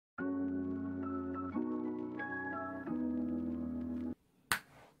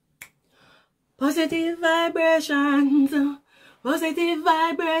Positive vibrations, positive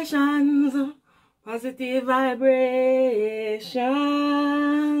vibrations, positive vibrations,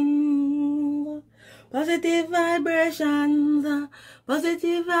 positive vibrations,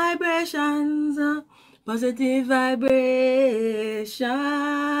 positive vibrations, positive vibrations.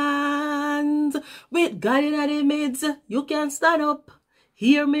 With God in the midst, you can stand up.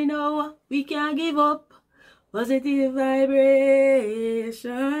 Hear me now, we can't give up. Positive vibrations,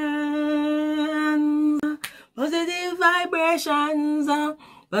 positive vibrations,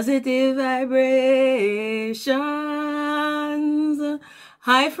 positive vibrations.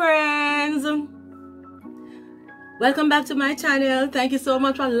 Hi friends, welcome back to my channel. Thank you so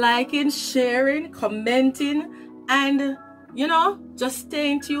much for liking, sharing, commenting, and just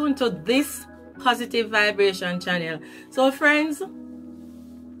staying tuned to this positive vibration channel. So friends, the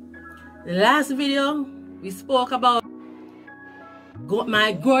last video we spoke about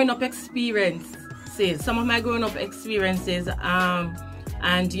my growing up experiences, some of my growing up experiences, and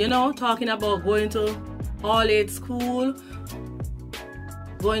talking about going to all-age school,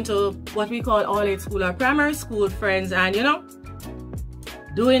 going to what we call all-age school or primary school, friends, and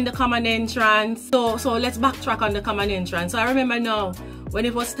doing the common entrance. So let's backtrack on the common entrance. So I remember now when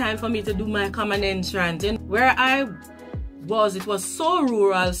it was time for me to do my common entrance, and where I was, it was so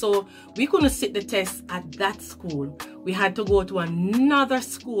rural, so we couldn't sit the test at that school. We had to go to another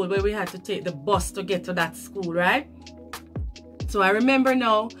school where we had to take the bus to get to that school, right? So I remember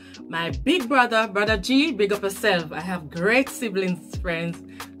now my big brother, Brother G, big up yourself. I have great siblings, friends,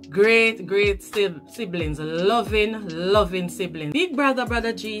 great siblings, loving siblings. Big brother,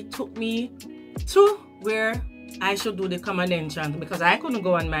 Brother G, took me to where I should do the common entrance because I couldn't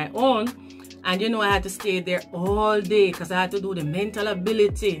go on my own. And I had to stay there all day because I had to do the mental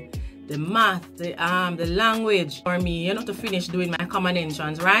ability, the math, the language for me, to finish doing my common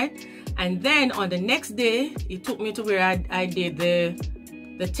entrance, right? And then on the next day, it took me to where I did the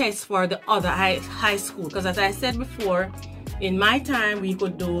test for the other high school. Because as I said before, in my time, we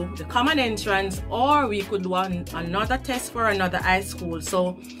could do the common entrance or we could do another test for another high school.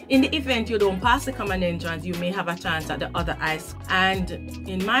 So in the event you don't pass the common entrance, you may have a chance at the other high school. And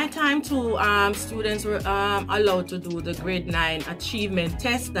in my time too, students were allowed to do the grade 9 achievement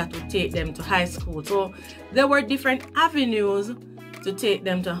test that would take them to high school. So there were different avenues to take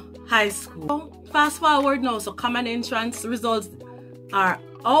them to high school. So fast forward now, so common entrance results are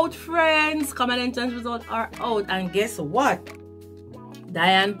out, friends. Common entrance results are out, and guess what?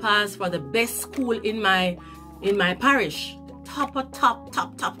 Diane passed for the best school in my parish. Top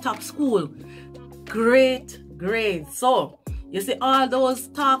school. Great grades. So you see all those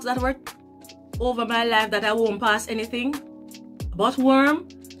talks that were over my life that I won't pass anything about worm.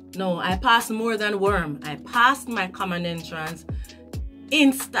 No, I passed more than worm. I passed my common entrance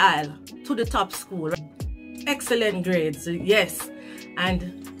in style to the top school. Excellent grades, yes.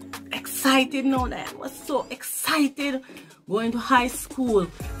 And excited now, that I was so excited going to high school.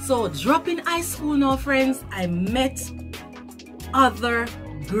 So dropping high school now, friends, I met other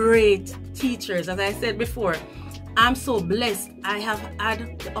great teachers. As I said before, I'm so blessed. I have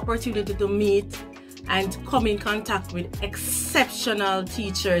had the opportunity to meet and come in contact with exceptional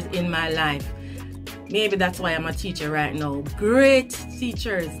teachers in my life. Maybe that's why I'm a teacher right now. Great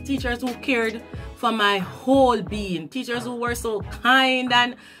teachers who cared for my whole being, teachers who were so kind,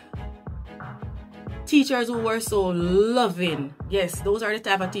 and teachers who were so loving. Yes, those are the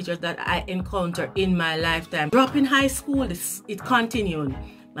type of teachers that I encounter in my lifetime. Dropping high school, it continued.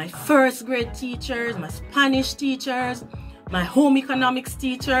 My first grade teachers, my Spanish teachers, my home economics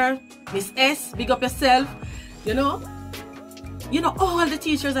teacher, Miss S, big up yourself. All the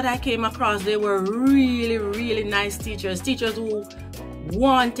teachers that I came across, they were really nice teachers. Teachers who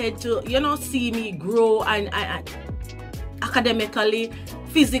wanted to, see me grow and academically,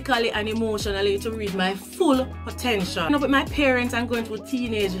 physically, and emotionally to reach my full potential. With my parents, I'm going through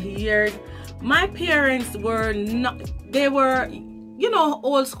teenage years. My parents were not, they were,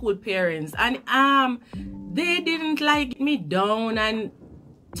 old school parents, and they didn't like me down and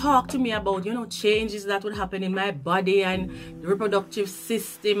talk to me about changes that would happen in my body and the reproductive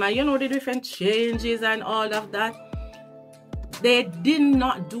system and the different changes and all of that. They did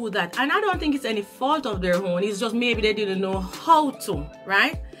not do that, and I don't think it's any fault of their own. It's just maybe they didn't know how to,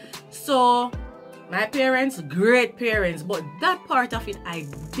 right? So my parents, great parents, but that part of it I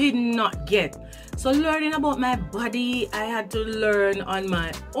did not get. So learning about my body, I had to learn on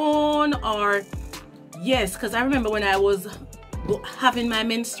my own, or yes, because I remember when I was having my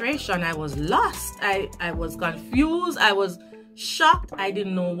menstruation, I was lost. I was confused. I was shocked. I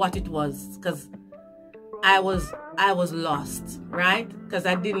didn't know what it was because I was lost, right? Because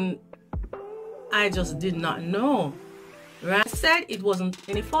I didn't I just did not know. Right? I said it wasn't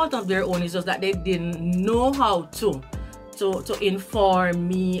any fault of their own, it's just that they didn't know how to inform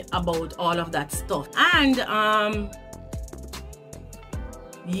me about all of that stuff. And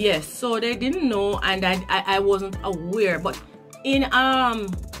yes, so they didn't know, and I wasn't aware. But in high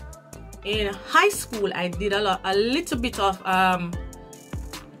school I did a little bit of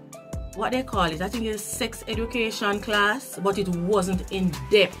what they call it, I think it's sex education class, but it wasn't in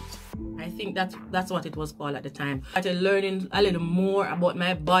depth. I think that's what it was called at the time. I started learning a little more about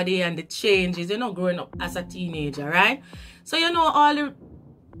my body and the changes, you know, growing up as a teenager, right? So, you know, all the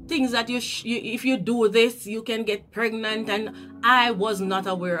things that if you do this, you can get pregnant, and I was not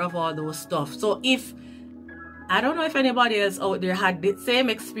aware of all those stuff. So I don't know if anybody else out there had the same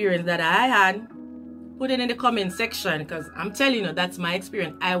experience that I had, put it in the comment section, because I'm telling you, that's my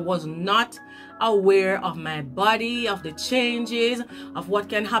experience. I was not aware of my body, of the changes, of what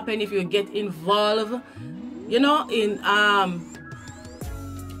can happen if you get involved, you know, in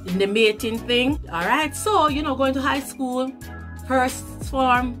the mating thing. All right, so, you know, going to high school, first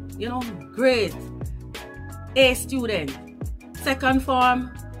form, you know, great, A student. Second form,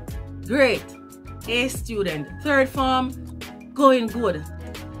 great, A student. Third form, going good.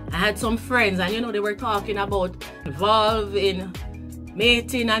 I had some friends, and you know, they were talking about involved in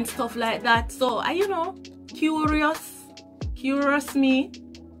mating and stuff like that. So I, you know, curious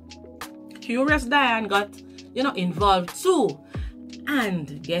Diane got, you know, involved too.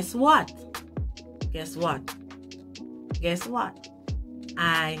 And guess what?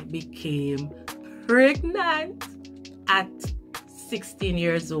 I became pregnant at 16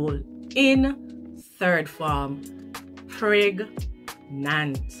 years old in third form.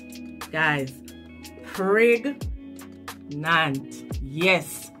 Pregnant, guys, pregnant.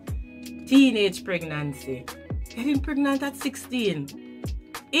 Yes, teenage pregnancy. Getting pregnant at 16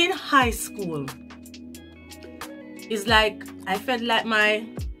 in high school is like, I felt like my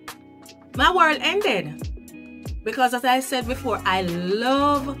world ended, because as I said before, I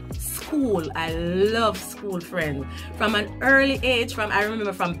love school. I love school, friends. From an early age, I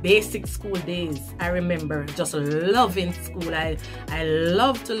remember from basic school days, I remember just loving school. I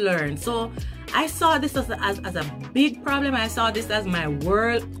love to learn. So I saw this as a big problem. I saw this as my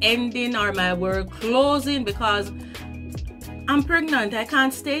world ending or my world closing, because I'm pregnant. I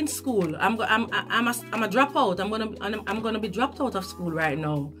can't stay in school. I'm a dropout. I'm gonna be dropped out of school right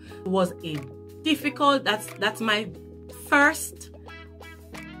now. It was a difficult. That's my first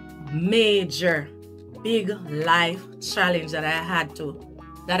major big life challenge that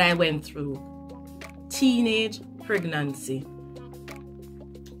I went through. Teenage pregnancy.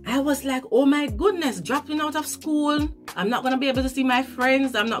 I was like, oh my goodness, dropping out of school. I'm not gonna be able to see my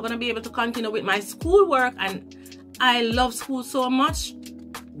friends. I'm not gonna be able to continue with my schoolwork, and I love school so much.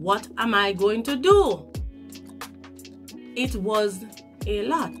 What am I going to do? It was a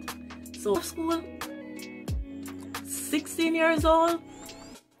lot. So school, 16 years old,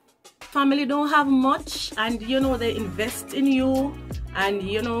 family don't have much, and you know, they invest in you, and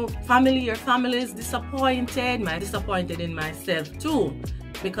you know, your family is disappointed. I'm disappointed in myself too,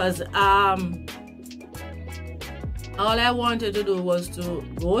 because all I wanted to do was to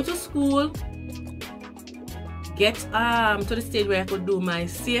go to school, get to the stage where I could do my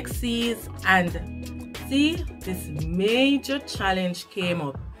CXCs, and see, this major challenge came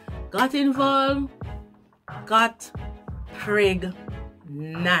up. Got involved, got pregnant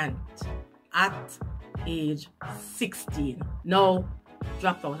at age 16. Now,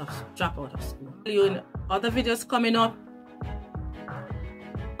 drop out of school. In other videos coming up,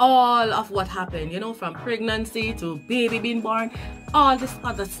 all of what happened, you know, from pregnancy to baby being born, all this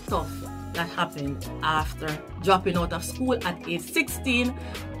other stuff that happened after dropping out of school at age 16.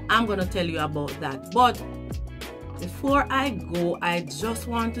 I'm gonna tell you about that. But before I go, I just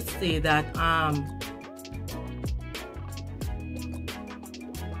want to say that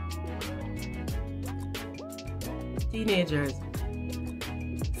teenagers,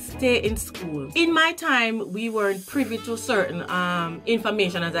 stay in school. In my time, we weren't privy to certain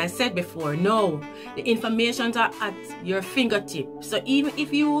information, as I said before. No, the informations are at your fingertips. So even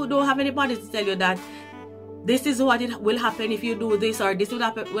if you don't have anybody to tell you that this is what it will happen if you do this, or this will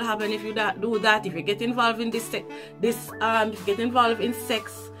happen if you do that, if you get involved in if you get involved in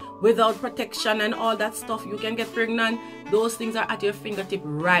sex without protection and all that stuff, you can get pregnant. Those things are at your fingertip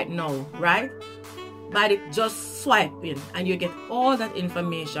right now, right? By just swiping, and you get all that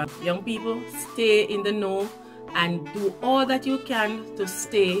information. Young people, stay in the know and do all that you can to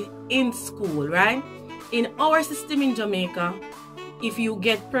stay in school, right? In our system in Jamaica, if you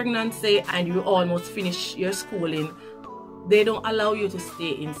get pregnant, say, and you almost finish your schooling, they don't allow you to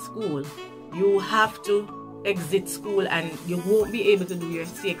stay in school. you have to exit school and you won't be able to do your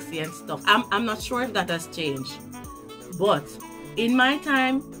CXC and stuff. I'm not sure if that has changed, but in my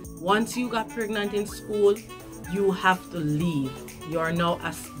time, once you got pregnant in school, you have to leave. You are now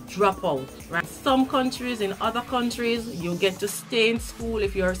a dropout, right? Some countries, in other countries, you get to stay in school.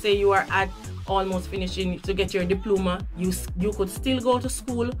 If you're, say you are at almost finishing to get your diploma, you could still go to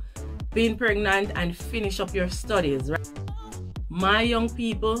school being pregnant and finish up your studies, right? My young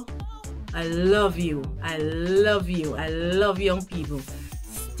people, I love you. I love you. I love young people.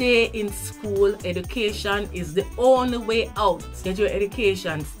 Stay in school. Education is the only way out. Get your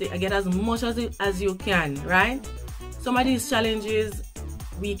education. Get as much as you can, right? Some of these challenges,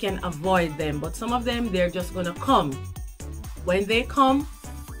 we can avoid them, but some of them, they're just gonna come. When they come,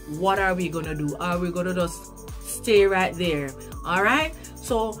 what are we gonna do? Are we gonna just stay right there? All right,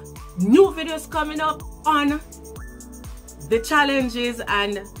 so new videos coming up on the challenges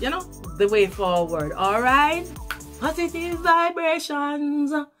and, you know, the way forward. All right, positive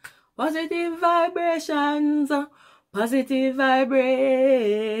vibrations, positive vibrations, positive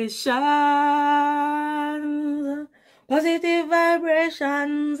vibrations, positive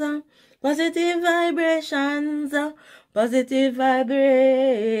vibrations, positive vibrations, positive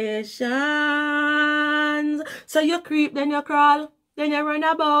vibrations. So you creep, then you crawl, then you run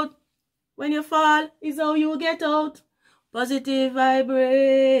about. When you fall is how you get out. Positive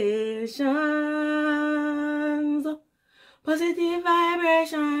vibrations, positive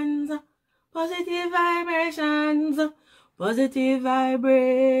vibrations, positive vibrations, positive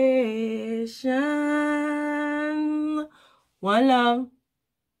vibrations. One love.